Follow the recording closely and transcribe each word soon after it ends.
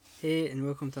Hey, and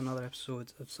welcome to another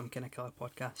episode of Some Kind of Killer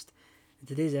podcast. In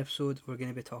today's episode, we're going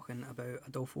to be talking about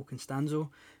Adolfo Constanzo,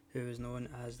 who is known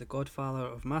as the Godfather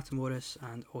of Matamoras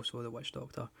and also the Witch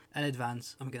Doctor. In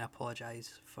advance, I'm going to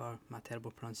apologise for my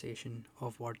terrible pronunciation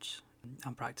of words.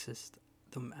 I'm practiced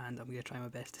them and I'm going to try my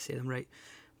best to say them right,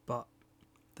 but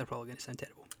they're probably going to sound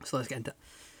terrible. So let's get into it.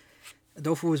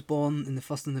 Adolfo was born on the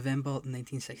 1st of November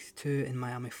 1962 in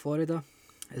Miami, Florida.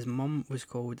 His mum was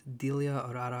called Delia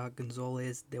Aurora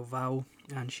Gonzalez del Val,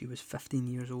 and she was 15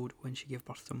 years old when she gave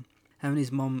birth to him. Him and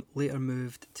his mum later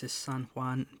moved to San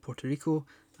Juan, Puerto Rico,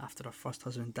 after her first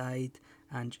husband died,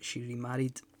 and she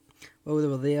remarried. While they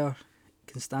were there,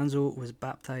 Constanzo was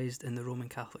baptised in the Roman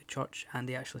Catholic Church, and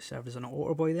he actually served as an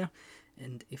altar boy there,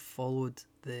 and he followed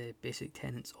the basic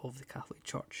tenets of the Catholic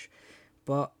Church.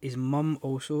 But his mum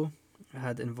also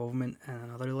had involvement in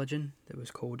another religion that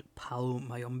was called Palo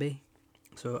Mayombe.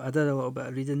 So I did a little bit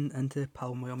of reading into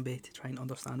Palo Mayombe to try and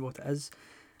understand what it is,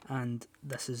 and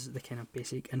this is the kind of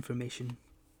basic information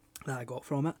that I got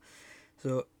from it.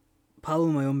 So Palo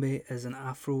Mayombe is an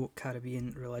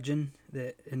Afro-Caribbean religion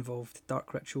that involved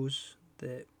dark rituals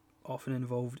that often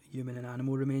involved human and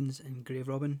animal remains and grave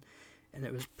robbing, and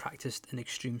it was practiced in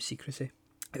extreme secrecy.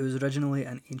 It was originally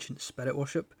an ancient spirit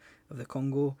worship of the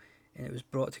Congo, and it was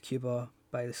brought to Cuba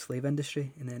by the slave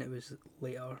industry, and then it was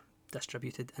later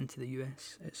distributed into the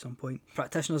US at some point.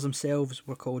 Practitioners themselves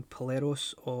were called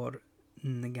Paleros or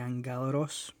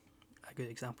Ngangalaros, a good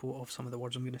example of some of the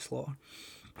words I'm going to slaughter.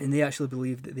 And they actually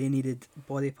believed that they needed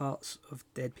body parts of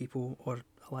dead people, or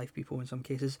alive people in some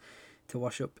cases, to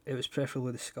worship. It was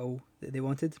preferably the skull that they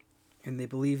wanted, and they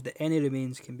believed that any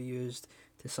remains can be used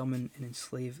to summon and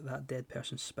enslave that dead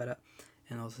person's spirit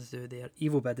in order to do their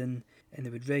evil bidding, and they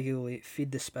would regularly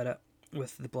feed the spirit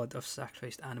with the blood of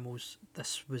sacrificed animals.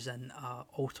 This was in an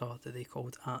altar that they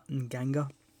called a nganga,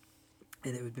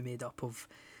 and it would be made up of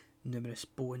numerous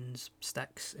bones,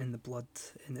 sticks, and the blood,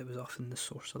 and it was often the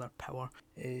source of their power.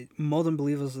 Modern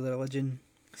believers of the religion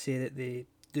say that they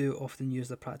do often use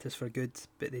the practice for good,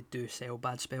 but they do sell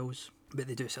bad spells, but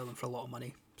they do sell them for a lot of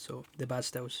money, so the bad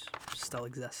spells still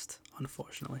exist,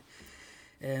 unfortunately.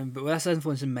 But with this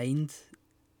influence in mind,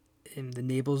 the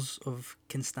neighbours of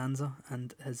Constanza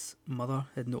and his mother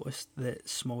had noticed that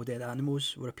small dead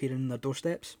animals were appearing on their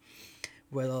doorsteps.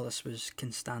 Whether this was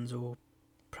Constanzo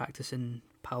practising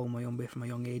Palo Mayombe from a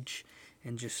young age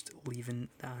and just leaving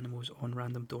the animals on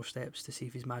random doorsteps to see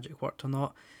if his magic worked or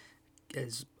not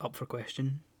is up for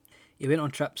question. He went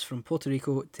on trips from Puerto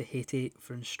Rico to Haiti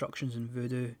for instructions in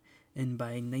voodoo, and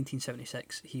by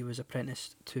 1976 he was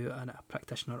apprenticed to a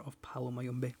practitioner of Palo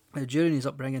Mayombe. Now, during his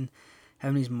upbringing,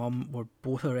 him and his mum were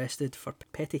both arrested for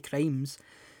petty crimes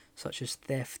such as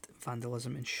theft,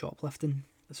 vandalism and shoplifting,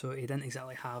 so he didn't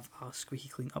exactly have a squeaky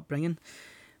clean upbringing.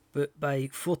 But by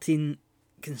 14,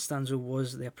 Constanzo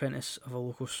was the apprentice of a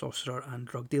local sorcerer and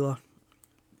drug dealer.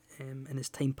 And as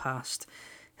time passed,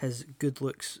 his good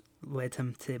looks led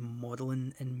him to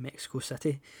modelling in Mexico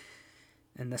City,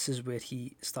 and this is where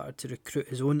he started to recruit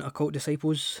his own occult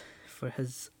disciples for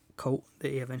his cult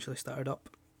that he eventually started up.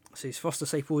 So his first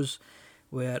disciples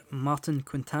were Martin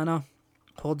Quintana,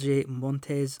 Jorge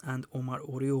Montes and Omar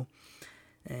Oreo.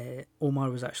 Omar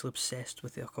was actually obsessed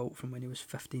with the occult from when he was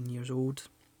 15 years old,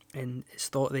 and it's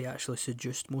thought they actually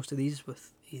seduced most of these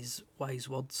with his wise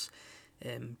words.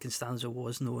 Constanzo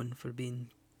was known for being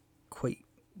quite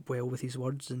well with his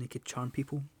words, and he could charm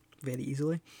people very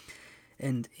easily.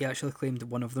 And he actually claimed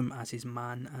one of them as his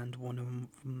man and one of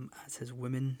them as his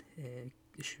woman.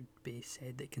 It should be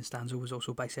said that Constanzo was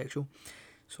also bisexual,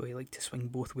 so he liked to swing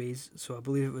both ways. So I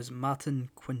believe it was Martin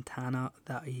Quintana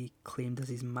that he claimed as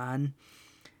his man,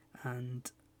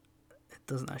 and it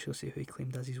doesn't actually say who he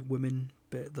claimed as his woman,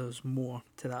 but there's more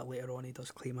to that later on. He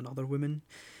does claim another woman,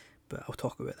 but I'll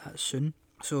talk about that soon.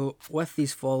 So with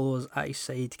these followers at his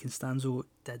side, Constanzo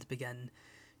did begin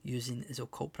using his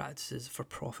occult practices for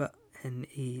profit, and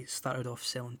he started off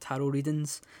selling tarot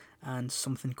readings and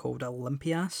something called a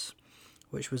limpias,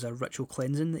 which was a ritual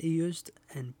cleansing that he used,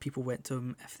 and people went to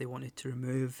him if they wanted to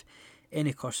remove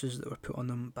any curses that were put on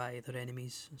them by their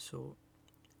enemies. So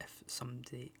if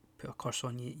somebody put a curse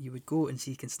on you, you would go and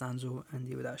see Constanzo and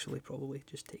he would actually probably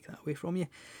just take that away from you.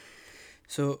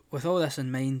 So with all this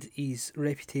in mind, his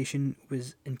reputation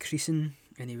was increasing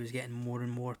and he was getting more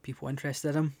and more people interested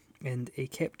in him, and he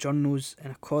kept journals,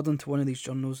 and according to one of these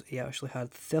journals, he actually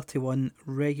had 31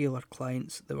 regular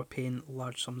clients that were paying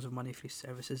large sums of money for his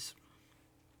services.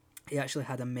 He actually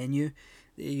had a menu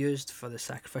that he used for the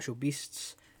sacrificial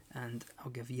beasts, and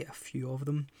I'll give you a few of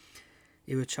them.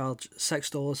 He would charge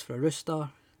 $6 for a rooster,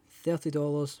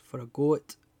 $30 for a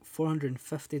goat,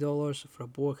 $450 for a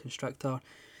boa constrictor,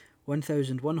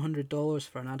 $1,100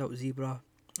 for an adult zebra,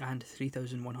 and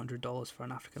 $3,100 for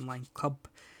an African lion cub.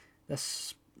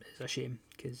 This is a shame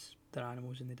because they're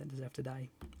animals and they didn't deserve to die.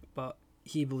 But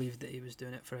he believed that he was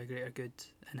doing it for a greater good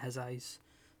in his eyes.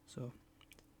 So,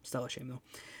 still a shame though.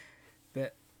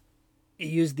 But he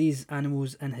used these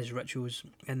animals in his rituals,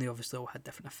 and they obviously all had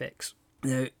different effects.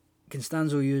 Now,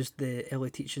 Constanzo used the early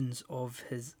teachings of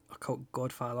his occult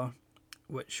godfather,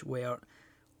 which were,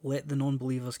 let the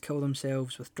non-believers kill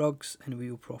themselves with drugs and we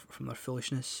will profit from their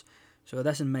foolishness. So with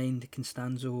this in mind,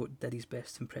 Constanzo did his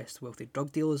best to impress wealthy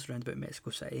drug dealers around about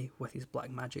Mexico City with his black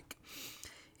magic.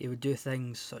 He would do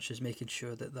things such as making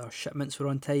sure that their shipments were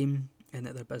on time and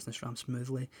that their business ran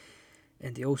smoothly.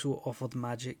 And he also offered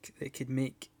magic that could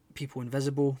make people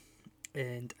invisible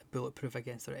and bulletproof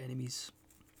against their enemies.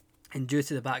 And due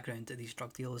to the background of these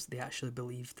drug dealers, they actually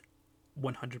believed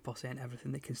 100%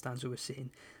 everything that Constanzo was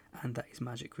saying and that his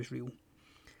magic was real.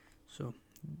 So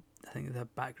I think the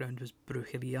background was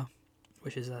brujeria,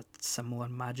 which is a similar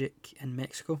magic in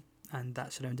Mexico and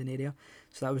that surrounding area.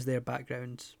 So that was their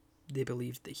background. They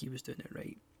believed that he was doing it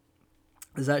right.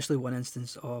 There's actually one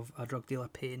instance of a drug dealer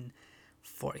paying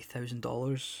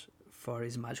 $40,000 for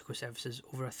his magical services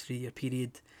over a 3-year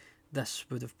period. This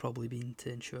would have probably been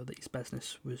to ensure that his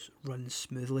business was run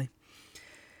smoothly.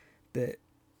 But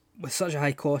with such a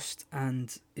high cost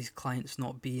and his clients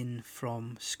not being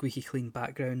from squeaky clean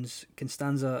backgrounds,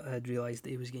 Constanzo had realised that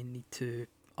he was going to need to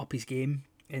up his game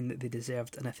and that they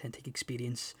deserved an authentic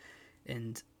experience.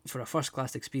 And for a first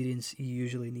class experience, you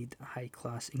usually need high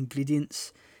class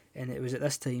ingredients. And it was at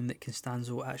this time that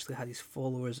Constanzo actually had his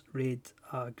followers raid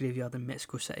a graveyard in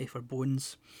Mexico City for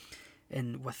bones.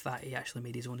 And with that, he actually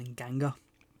made his own Nganga.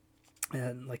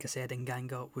 And like I said,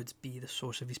 Nganga would be the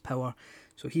source of his power.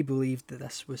 So he believed that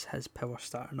this was his power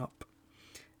starting up.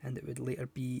 And it would later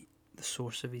be the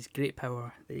source of his great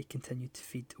power that he continued to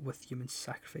feed with human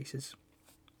sacrifices.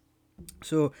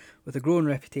 So with a growing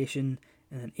reputation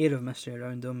and an air of mystery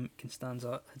around him,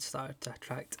 Constanzo had started to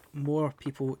attract more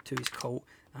people to his cult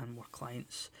and more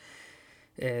clients.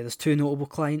 There's 2 notable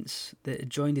clients that had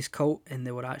joined his cult, and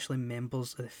they were actually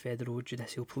members of the Federal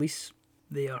Judicial Police.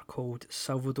 They are called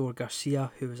Salvador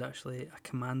Garcia, who was actually a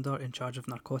commander in charge of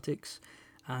narcotics,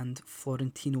 and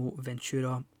Florentino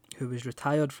Ventura, who was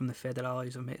retired from the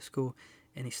Federales of Mexico,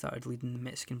 and he started leading the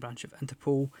Mexican branch of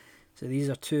Interpol. So these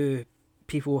are 2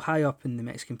 people high up in the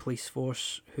Mexican police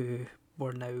force who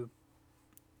were now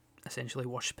essentially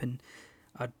worshipping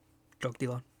a drug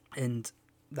dealer, and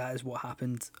that is what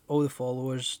happened. All the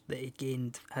followers that he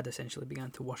gained had essentially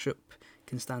began to worship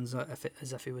Constanzo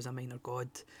as if he was a minor god.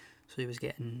 So he was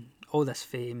getting all this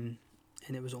fame,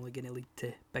 and it was only going to lead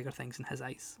to bigger things in his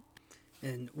eyes.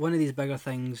 And one of these bigger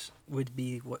things would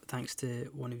be thanks to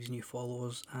one of his new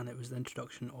followers, and it was the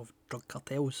introduction of drug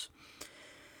cartels.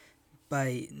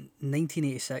 By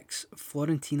 1986,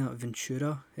 Florentina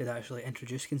Ventura had actually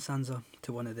introduced Constanzo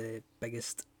to one of the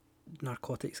biggest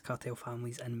narcotics cartel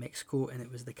families in Mexico, and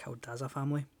it was the Caldaza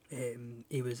family.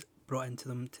 He was brought into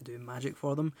them to do magic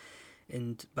for them,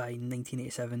 and by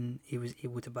 1987 he was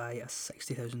able to buy a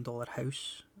 $60,000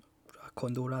 house, a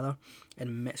condo rather,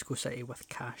 in Mexico City with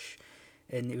cash.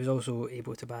 And he was also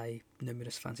able to buy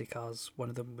numerous fancy cars. One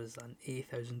of them was an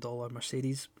 $80,000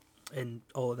 Mercedes, and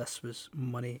all of this was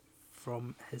money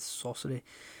from his sorcery.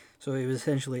 So he was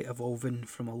essentially evolving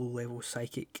from a low-level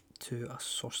psychic to a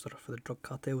sorcerer for the drug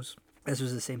cartels. This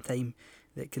was the same time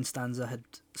that Constanzo had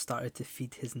started to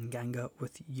feed his Nganga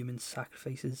with human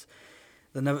sacrifices.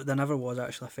 There never was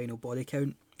actually a final body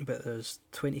count, but there's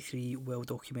 23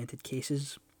 well-documented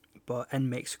cases. But in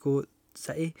Mexico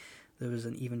City, there was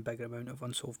an even bigger amount of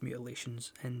unsolved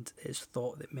mutilations, and it's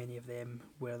thought that many of them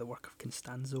were the work of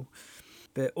Constanzo.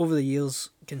 But over the years,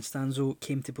 Constanzo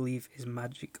came to believe his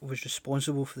magic was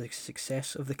responsible for the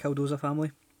success of the Caldoza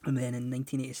family, and then in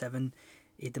 1987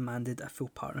 he demanded a full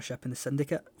partnership in the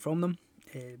syndicate from them.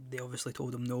 They obviously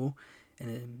told him no,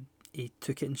 and he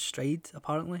took it in stride,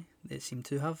 apparently. It seemed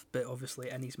to have, but obviously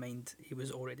in his mind he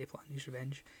was already planning his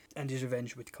revenge, and his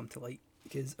revenge would come to light,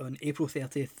 because on April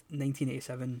 30th,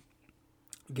 1987,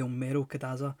 Guillermo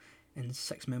Cadaza and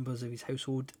 6 members of his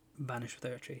household vanished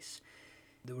without a trace.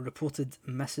 They were reported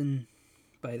missing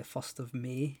by the 1st of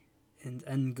May, and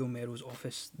in Guillermo's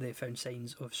office they found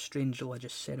signs of strange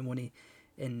religious ceremony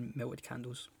in melted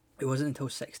candles. It wasn't until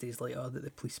 6 days later that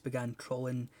the police began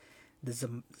trawling the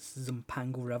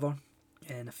Zampango River,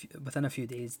 and within a few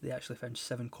days they actually found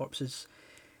 7 corpses.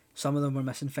 Some of them were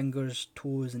missing fingers,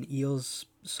 toes and ears,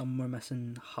 some were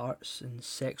missing hearts and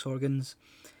sex organs.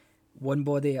 One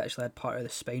body actually had part of the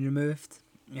spine removed,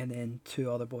 and then 2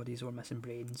 other bodies were missing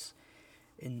brains.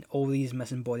 And all these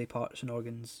missing body parts and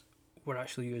organs were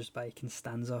actually used by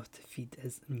Constanzo to feed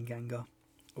his Nganga,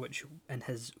 which in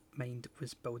his mind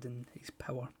was building his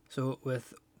power. So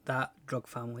with that drug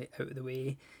family out of the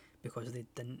way, because they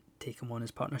didn't take him on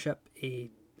his partnership,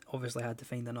 he obviously had to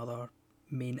find another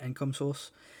main income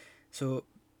source. So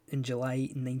in July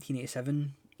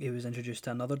 1987, he was introduced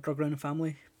to another drug running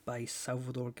family by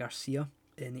Salvador Garcia,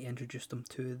 and he introduced them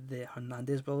to the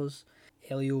Hernandez brothers,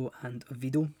 Elio and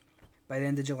Ovidio. By the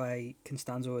end of July,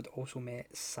 Constanzo had also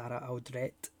met Sarah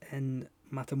Aldrete in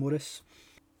Matamoras,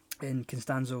 and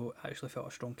Constanzo actually felt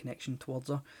a strong connection towards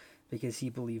her because he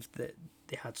believed that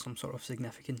they had some sort of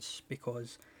significance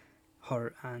because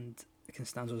her and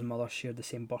Constanzo's mother shared the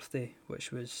same birthday,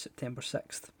 which was September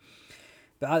 6th.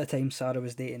 But at the time, Sarah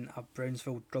was dating a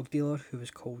Brownsville drug dealer who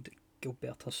was called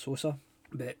Gilberto Sosa.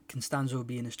 But Constanzo,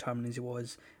 being as charming as he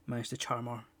was, managed to charm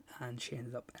her, and she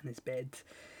ended up in his bed.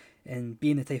 And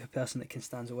being the type of person that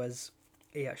Constanzo is,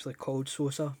 he actually called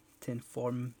Sosa to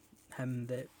inform him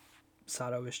that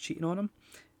Sarah was cheating on him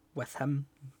with him.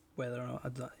 Whether or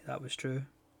not that was true,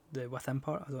 the with him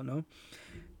part, I don't know.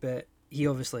 But he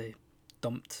obviously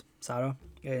dumped Sarah,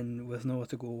 and with nowhere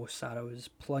to go, Sarah was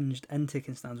plunged into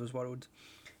Constanzo's world,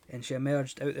 and she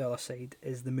emerged out the other side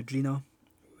as the Madrina,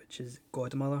 which is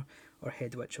godmother or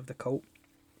head witch of the cult.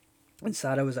 And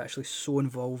Sarah was actually so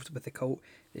involved with the cult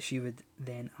that she would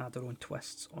then add her own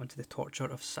twists onto the torture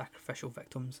of sacrificial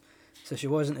victims. So she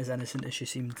wasn't as innocent as she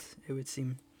seemed, it would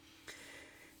seem.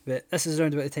 But this is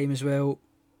around about the time as well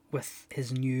with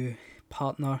his new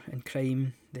partner in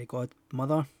crime, the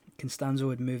godmother. Constanzo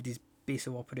had moved his base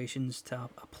of operations to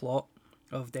a plot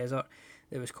of desert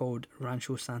that was called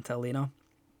Rancho Santa Elena.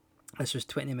 This was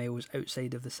 20 miles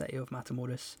outside of the city of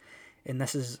Matamoras, and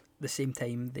this is the same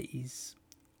time that his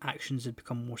actions had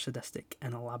become more sadistic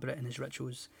and elaborate in his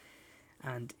rituals,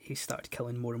 and he started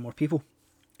killing more and more people.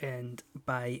 And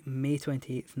by May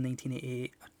 28th,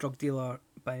 1988, a drug dealer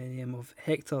by the name of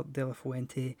Hector de la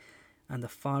Fuente and a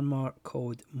farmer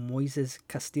called Moises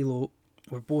Castillo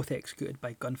were both executed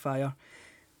by gunfire.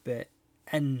 But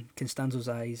in Constanzo's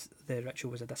eyes, the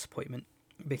ritual was a disappointment,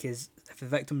 because if the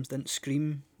victims didn't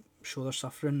scream, show their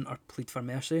suffering, or plead for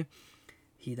mercy,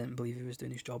 he didn't believe he was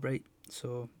doing his job right.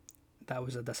 So that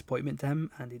was a disappointment to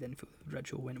him, and he didn't feel the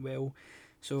ritual went well.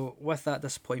 So with that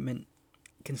disappointment,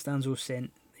 Constanzo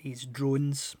sent his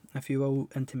drones, if you will,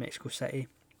 into Mexico City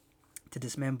to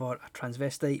dismember a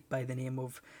transvestite by the name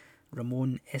of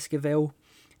Ramon Esquivel,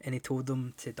 and he told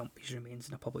them to dump his remains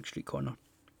in a public street corner.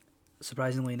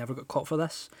 Surprisingly, he never got caught for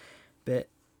this, but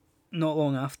not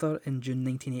long after, in June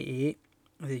 1988,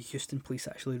 the Houston police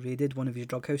actually raided one of his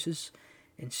drug houses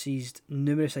and seized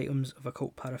numerous items of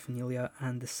occult paraphernalia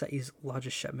and the city's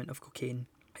largest shipment of cocaine.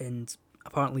 And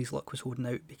apparently his luck was holding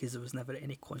out because there was never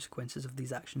any consequences of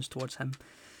these actions towards him.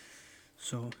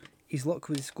 So his luck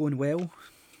was going well,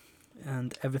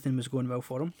 and everything was going well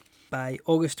for him. By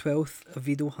August 12th,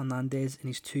 Ovidio Hernandez and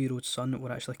his 2-year-old son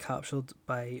were actually captured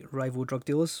by rival drug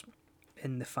dealers,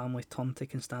 and the family turned to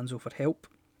Constanzo for help.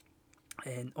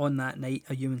 And on that night,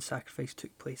 a human sacrifice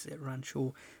took place at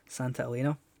Rancho Santa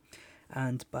Elena.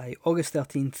 And by August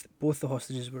 13th, both the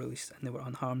hostages were released and they were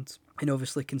unharmed. And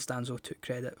obviously Constanzo took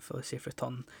credit for the safe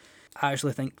return. I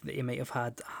actually think that he might have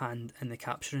had a hand in the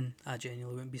capturing. I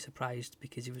genuinely wouldn't be surprised,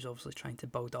 because he was obviously trying to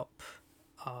build up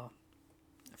a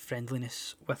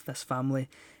friendliness with this family,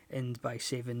 and by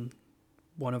saving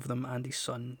one of them and his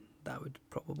son, that would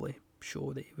probably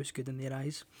show that he was good in their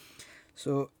eyes.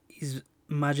 So his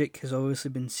magic has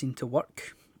obviously been seen to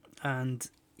work, and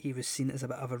he was seen as a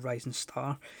bit of a rising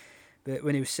star. But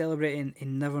when he was celebrating, he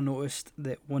never noticed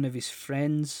that one of his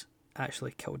friends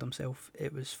actually killed himself.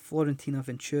 It was Florentina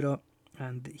Ventura,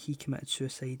 and he committed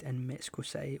suicide in Mexico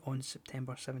City on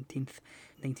September 17th,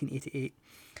 1988,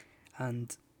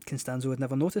 and Constanzo had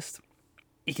never noticed.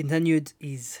 He continued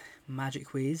his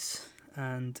magic ways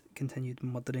and continued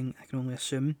murdering, I can only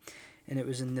assume, and it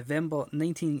was in November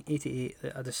 1988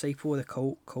 that a disciple of the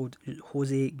cult called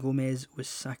Jose Gomez was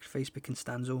sacrificed by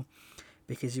Constanzo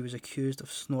because he was accused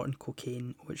of snorting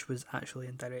cocaine, which was actually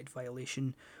in direct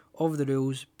violation of the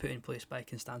rules put in place by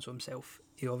Constanzo himself.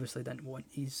 He obviously didn't want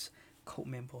his cult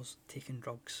members taking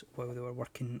drugs while they were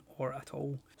working or at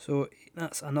all. So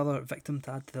that's another victim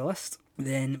to add to the list.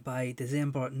 Then by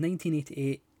December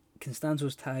 1988,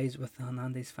 Constanzo's ties with the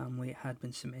Hernandez family had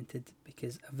been cemented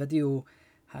because a video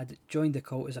had joined the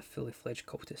cult as a fully fledged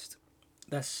cultist.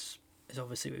 This is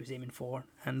obviously what he was aiming for,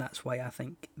 and that's why I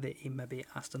think that he maybe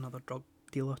asked another drug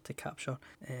dealer to capture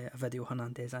a video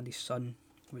Hernandez and his son,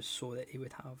 was so that he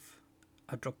would have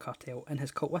a drug cartel in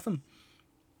his cult with him.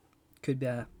 Could be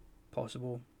a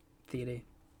possible theory,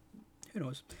 who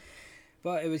knows.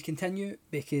 But it would continue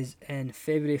because in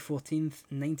February 14th,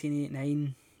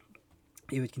 1989,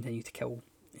 he would continue to kill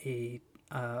a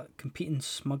competing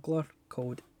smuggler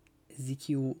called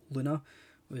Ezekiel Luna,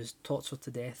 was tortured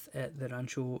to death at the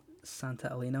Rancho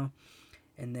Santa Elena.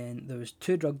 And then there was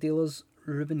two drug dealers,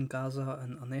 Ruben Garza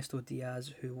and Ernesto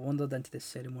Diaz, who wandered into this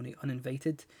ceremony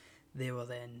uninvited. They were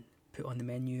then put on the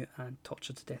menu and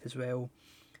tortured to death as well.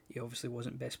 He obviously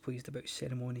wasn't best pleased about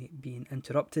ceremony being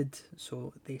interrupted,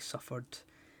 so they suffered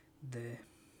the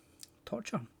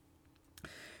torture.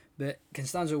 But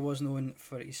Constanzo was known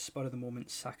for his spur-of-the-moment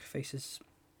sacrifices,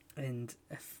 and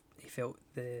if he felt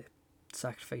the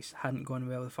sacrifice hadn't gone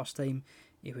well the first time,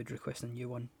 he would request a new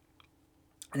one.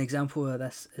 An example of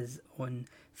this is on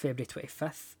February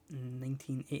 25th,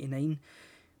 1989,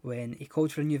 when he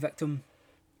called for a new victim.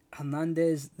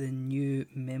 Hernandez, the new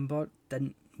member,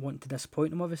 didn't want to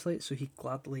disappoint him, obviously, so he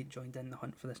gladly joined in the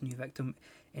hunt for this new victim,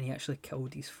 and he actually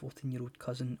killed his 14-year-old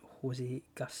cousin, Jose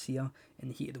Garcia, in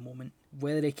the heat of the moment.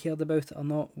 Whether he cared about it or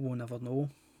not, we'll never know,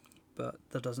 but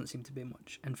there doesn't seem to be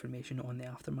much information on the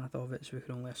aftermath of it, so we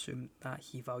can only assume that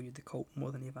he valued the cult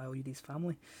more than he valued his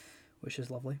family, which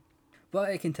is lovely. But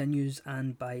it continues,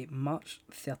 and by March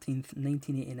 13th,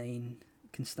 1989,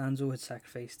 Constanzo had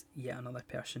sacrificed yet another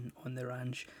person on the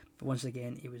ranch, but once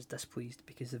again he was displeased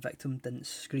because the victim didn't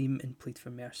scream and plead for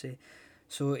mercy.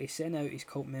 So he sent out his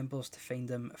cult members to find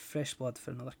him fresh blood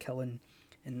for another killing,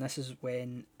 and this is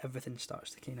when everything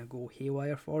starts to kind of go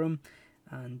haywire for him,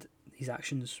 and his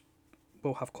actions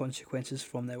will have consequences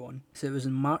from now on. So it was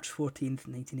on March 14th,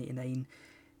 1989,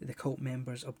 the cult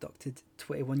members abducted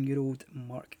 21-year-old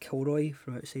Mark Kilroy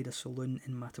from outside a saloon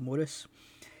in Matamoras.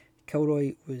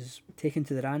 Kilroy was taken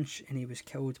to the ranch and he was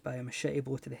killed by a machete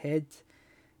blow to the head.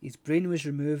 His brain was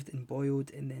removed and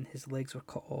boiled, and then his legs were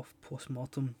cut off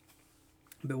post-mortem.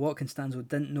 But what Constanzo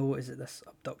didn't know is that this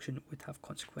abduction would have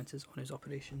consequences on his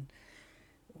operation.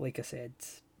 Like I said,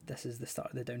 this is the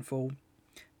start of the downfall.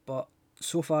 But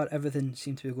so far everything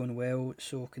seemed to be going well,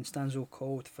 so Constanzo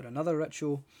called for another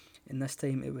ritual, and this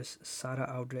time it was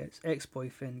Sarah Aldrett's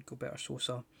ex-boyfriend, Gilberto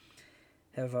Sosa.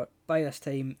 However, by this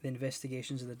time, the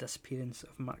investigations of the disappearance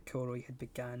of Mark Kilroy had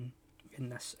begun,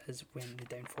 and this is when the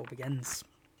downfall begins.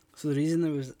 So the reason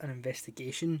there was an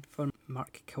investigation for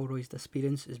Mark Kilroy's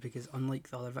disappearance is because, unlike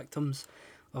the other victims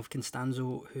of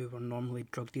Constanzo, who were normally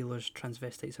drug dealers,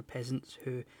 transvestites or peasants,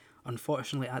 who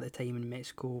unfortunately at the time in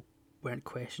Mexico weren't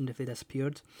questioned if they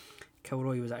disappeared,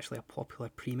 Kilroy was actually a popular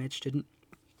pre-med student,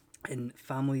 and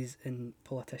families and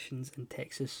politicians in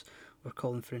Texas were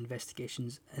calling for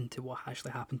investigations into what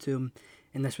actually happened to him,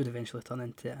 and this would eventually turn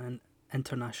into an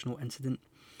international incident.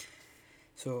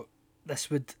 So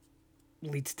this would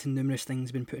lead to numerous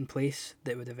things being put in place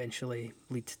that would eventually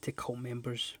lead to cult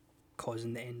members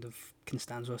causing the end of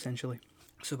Constanzo, essentially.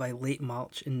 So by late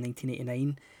March in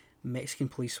 1989, Mexican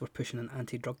police were pushing an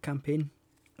anti-drug campaign.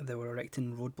 They were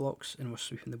erecting roadblocks and were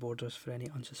sweeping the borders for any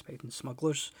unsuspecting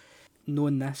smugglers.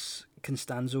 Knowing this,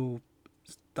 Constanzo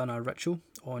done a ritual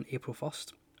on April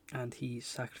 1st, and he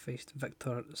sacrificed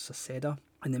Victor Saceda,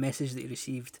 and the message that he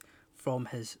received from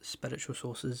his spiritual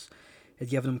sources had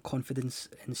given him confidence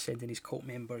in sending his cult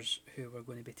members, who were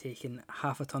going to be taking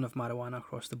half a ton of marijuana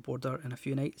across the border in a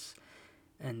few nights.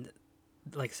 And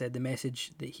like I said, the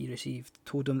message that he received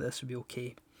told him that this would be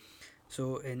okay.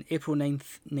 So in April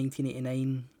 9th,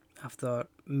 1989, after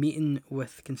meeting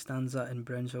with Constanza in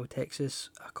Brownsville, Texas,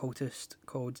 a cultist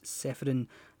called Seferin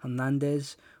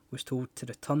Hernandez was told to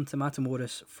return to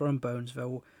Matamoras from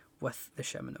Brownsville with the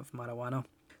shipment of marijuana.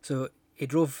 So he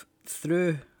drove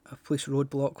through a police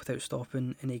roadblock without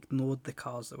stopping and ignored the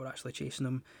cars that were actually chasing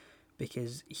him,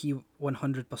 because he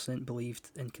 100% believed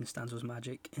in Constanzo's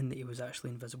magic and that he was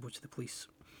actually invisible to the police.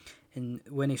 And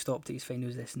when he stopped at his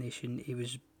final destination, he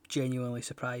was genuinely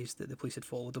surprised that the police had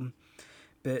followed him.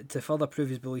 But to further prove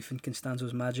his belief in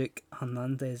Constanzo's magic,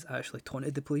 Hernandez actually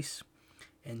taunted the police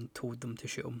and told them to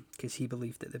shoot him, because he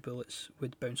believed that the bullets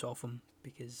would bounce off him,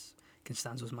 because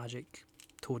Constanzo's magic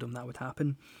told him that would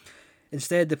happen.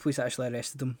 Instead, the police actually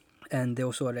arrested him, and they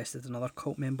also arrested another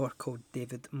cult member called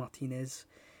David Martinez.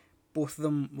 Both of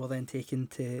them were then taken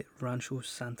to Rancho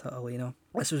Santa Elena.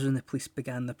 This was when the police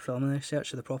began the preliminary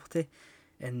search of the property,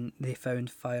 and they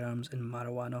found firearms and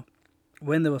marijuana.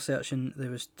 When they were searching,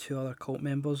 there was two other cult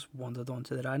members wandered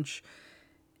onto the ranch,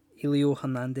 Elio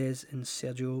Hernandez and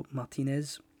Sergio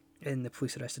Martinez, and the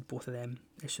police arrested both of them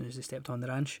as soon as they stepped on the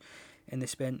ranch, and they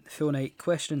spent the full night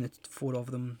questioning the four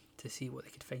of them to see what they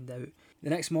could find out.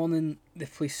 The next morning, the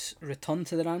police returned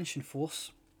to the ranch in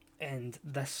force, and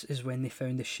this is when they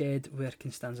found the shed where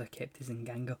Constanza kept his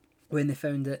nganga. When they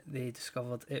found it, they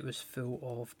discovered it was full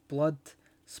of blood,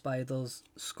 spiders,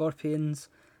 scorpions,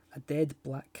 a dead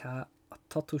black cat, a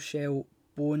turtle shell,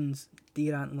 bones,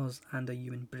 deer antlers, and a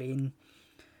human brain.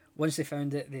 Once they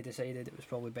found it, they decided it was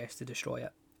probably best to destroy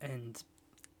it. And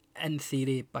in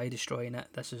theory, by destroying it,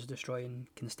 this is destroying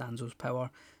Constanzo's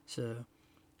power. So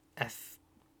if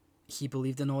he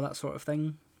believed in all that sort of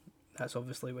thing, that's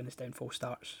obviously when his downfall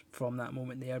starts from that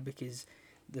moment there, because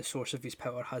the source of his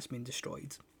power has been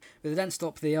destroyed. But they didn't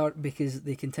stop there, because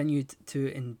they continued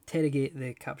to interrogate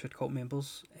the captured cult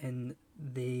members, and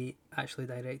they actually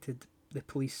directed the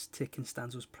police to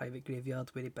Constanzo's private graveyard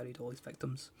where he buried all his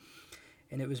victims.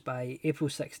 And it was by April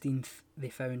 16th they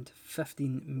found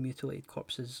 15 mutilated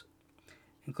corpses.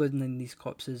 Including in these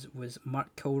corpses was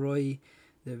Mark Kilroy.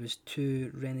 There was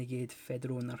 2 renegade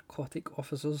federal narcotic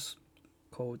officers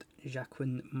called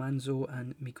Joaquin Manzo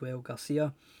and Miguel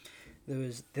Garcia. There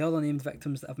was the other named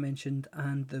victims that I've mentioned,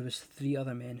 and there was 3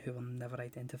 other men who were never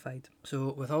identified.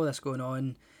 So with all this going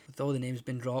on, with all the names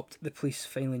being dropped, the police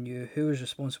finally knew who was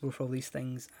responsible for all these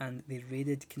things, and they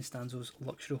raided Constanzo's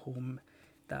luxury home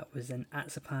that was in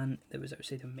Atzapan, that was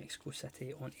outside of Mexico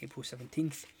City, on April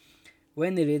 17th.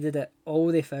 When they raided it,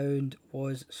 all they found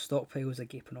was stockpiles of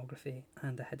gay pornography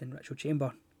and a hidden ritual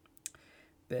chamber.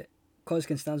 But because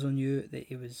Constanzo knew that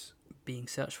he was being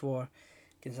searched for,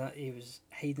 he was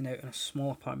hiding out in a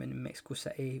small apartment in Mexico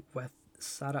City with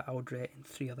Sarah Aldrete and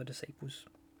 3 other disciples.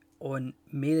 On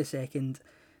May the 2nd,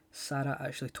 Sarah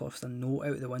actually tossed a note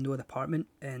out the window of the apartment,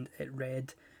 and it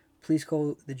read, "Please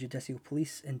call the judicial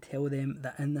police and tell them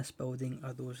that in this building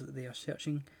are those that they are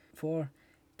searching for.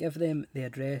 Give them the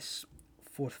address,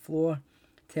 4th floor.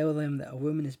 Tell them that a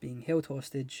woman is being held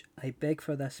hostage. I beg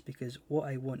for this because what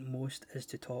I want most is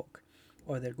to talk,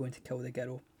 or they're going to kill the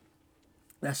girl."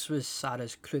 This was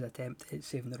Sarah's crude attempt at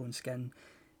saving her own skin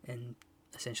and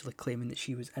essentially claiming that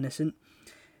she was innocent.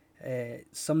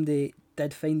 Somebody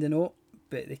did find the note,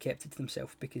 but they kept it to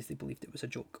themselves because they believed it was a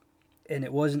joke. And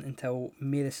it wasn't until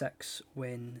May the 6th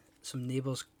when some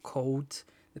neighbours called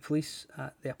the police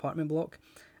at the apartment block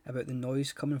about the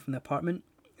noise coming from the apartment.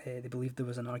 They believed there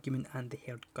was an argument and they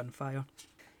heard gunfire.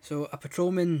 So a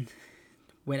patrolman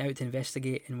went out to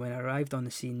investigate, and when he arrived on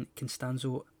the scene,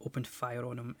 Constanzo opened fire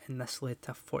on him, and this led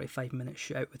to a 45-minute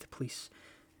shootout with the police.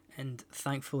 And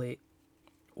thankfully,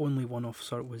 only one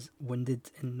officer was wounded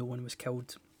and no one was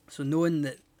killed. So knowing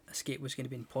that escape was going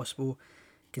to be impossible,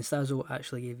 Constanzo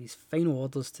actually gave his final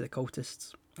orders to the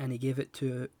cultists, and he gave it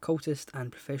to cultist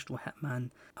and professional hitman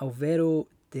Alvaro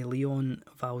de Leon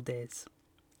Valdez,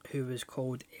 who was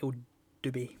called El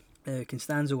Dubi.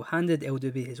 Constanzo handed El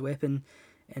Dubi his weapon,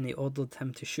 and he ordered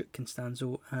him to shoot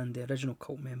Constanzo and the original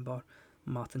cult member,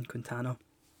 Martin Quintana.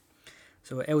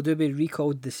 So El Dubi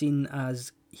recalled the scene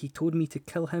as, "He told me to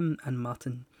kill him and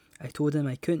Martin. I told him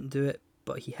I couldn't do it,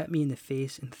 but he hit me in the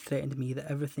face and threatened me that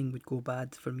everything would go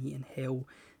bad for me in hell.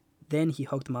 Then he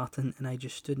hugged Martin and I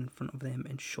just stood in front of them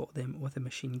and shot them with a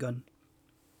machine gun."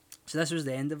 So this was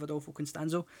the end of Adolfo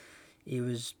Constanzo. He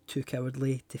was too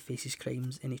cowardly to face his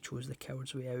crimes, and he chose the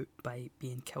coward's way out by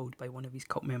being killed by one of his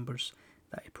cult members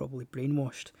that he probably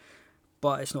brainwashed.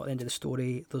 But it's not the end of the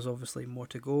story. There's obviously more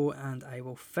to go, and I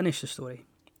will finish the story.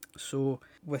 So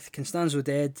with Constanzo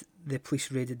dead, the police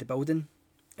raided the building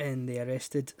and they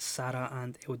arrested Sarah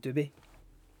and El Dubi.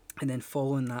 And then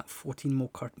following that, 14 more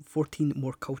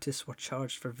cultists were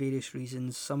charged for various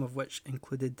reasons, some of which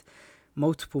included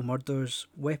multiple murders,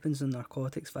 weapons and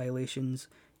narcotics violations,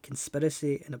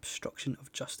 conspiracy and obstruction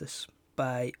of justice.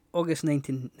 By August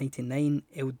 1999,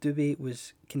 El Dubi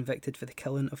was convicted for the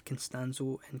killing of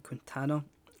Constanzo and Quintana.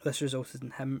 This resulted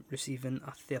in him receiving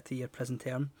a 30-year prison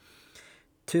term.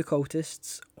 2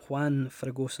 cultists, Juan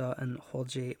Fragosa and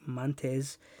Jorge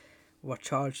Mantes, were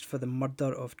charged for the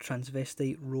murder of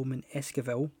transvestite Roman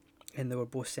Esquivel, and they were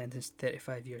both sentenced to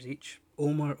 35 years each.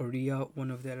 Omar Oria,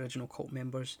 one of the original cult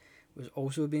members, was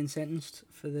also being sentenced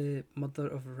for the murder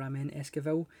of Ramen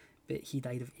Esquivel, but he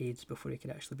died of AIDS before he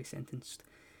could actually be sentenced.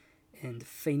 And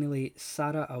finally,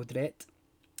 Sarah Aldrete.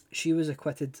 She was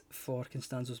acquitted for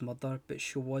Constanzo's murder, but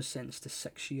she was sentenced to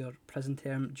 6-year prison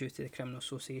term due to the criminal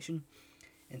association.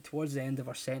 And towards the end of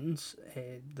her sentence,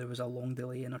 there was a long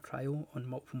delay in her trial on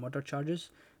multiple murder charges,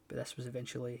 but this was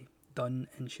eventually done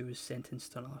and she was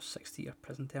sentenced to another 60-year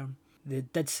prison term. They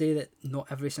did say that not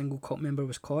every single cult member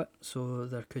was caught, so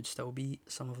there could still be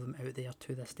some of them out there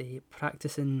to this day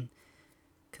practicing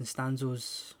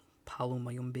Constanzo's Palo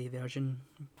Mayombe version.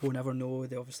 We'll never know,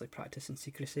 they obviously practice in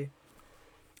secrecy.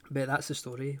 But that's the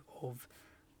story of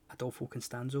Adolfo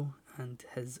Constanzo and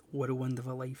his whirlwind of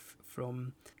a life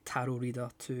from tarot reader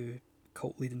to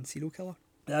cult leading serial killer.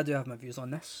 I do have my views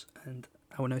on this, and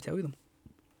I will now tell you them.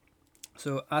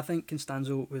 So I think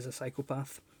Constanzo was a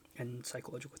psychopath in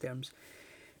psychological terms.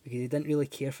 because he didn't really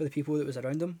care for the people that was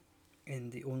around him,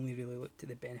 and he only really looked at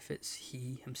the benefits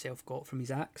he himself got from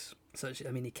his acts.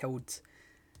 He killed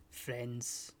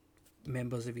friends,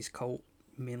 members of his cult,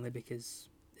 mainly because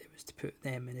it was to put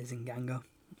them in his nganga,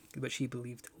 which he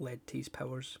believed led to his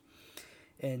powers.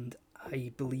 And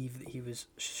I believe that he was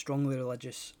strongly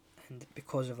religious, and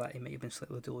because of that he might have been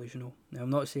slightly delusional. Now, I'm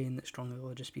not saying that strongly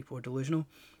religious people are delusional,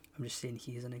 I'm just saying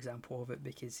he is an example of it,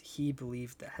 because he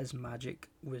believed that his magic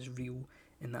was real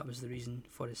and that was the reason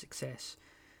for his success.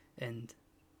 And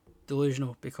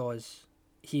delusional because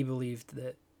he believed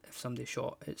that if somebody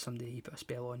shot at somebody he put a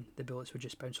spell on, the bullets would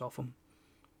just bounce off him.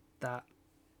 That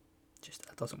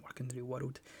doesn't work in the real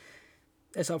world.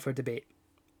 It's up for debate,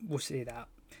 we'll say that.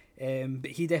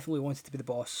 But he definitely wanted to be the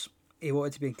boss. He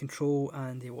wanted to be in control,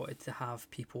 and he wanted to have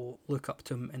people look up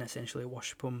to him and essentially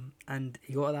worship him. And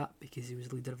he got that because he was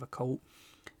the leader of a cult.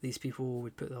 These people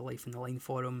would put their life on the line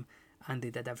for him, and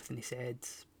they did everything he said.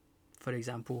 For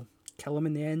example, kill him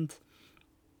in the end.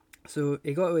 So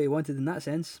he got what he wanted in that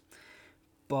sense.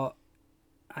 But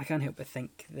I can't help but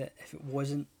think that if it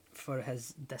wasn't for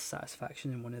his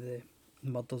dissatisfaction in one of the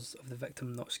murders of the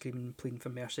victim not screaming, pleading for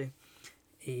mercy,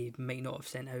 he might not have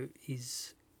sent out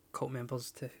his cult members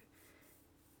to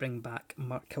bring back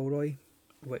Mark Kilroy,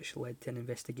 which led to an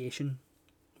investigation,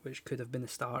 which could have been the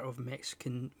start of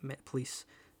Mexican police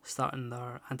starting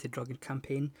their anti-drug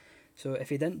campaign. So if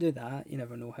he didn't do that, you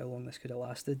never know how long this could have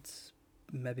lasted.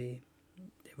 Maybe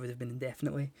it would have been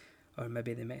indefinitely, or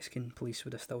maybe the Mexican police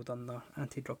would have still done their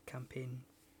anti-drug campaign.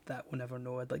 That we'll never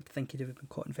know. I'd like to think he'd have been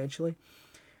caught eventually.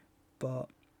 But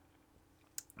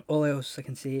all else I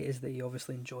can say is that he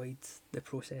obviously enjoyed the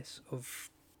process of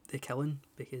the killing,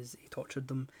 because he tortured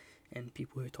them, and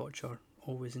people who torture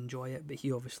always enjoy it, but he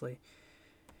obviously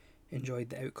enjoyed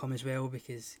the outcome as well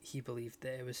because he believed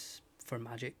that it was for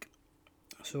magic.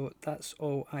 So that's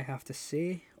all I have to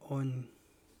say on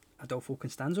Adolfo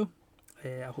Constanzo.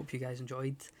 I hope you guys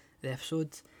enjoyed the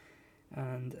episode,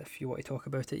 and if you want to talk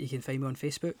about it, you can find me on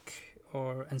Facebook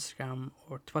or Instagram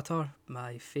or Twitter.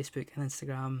 My Facebook and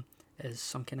Instagram is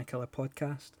Some Kind of Killer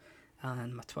Podcast,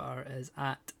 and my Twitter is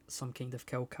at Some Kind of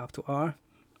Kill, capital R.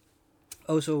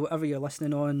 Also, whatever you're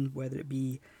listening on, whether it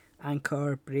be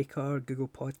Anchor, Breaker, Google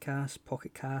Podcasts,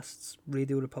 Pocket Casts,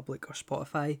 Radio Republic or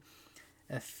Spotify,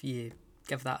 if you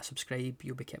give that a subscribe,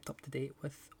 you'll be kept up to date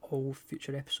with all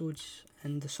future episodes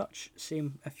and such.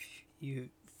 Same if you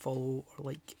follow or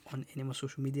like on any of my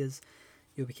social medias,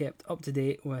 you'll be kept up to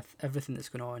date with everything that's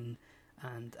going on,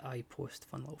 and I post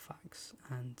fun little facts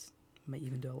and might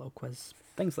even do a little quiz,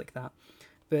 things like that.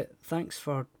 But thanks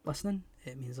for listening,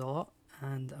 it means a lot,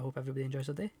 and I hope everybody enjoys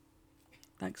their day.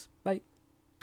 Thanks, bye.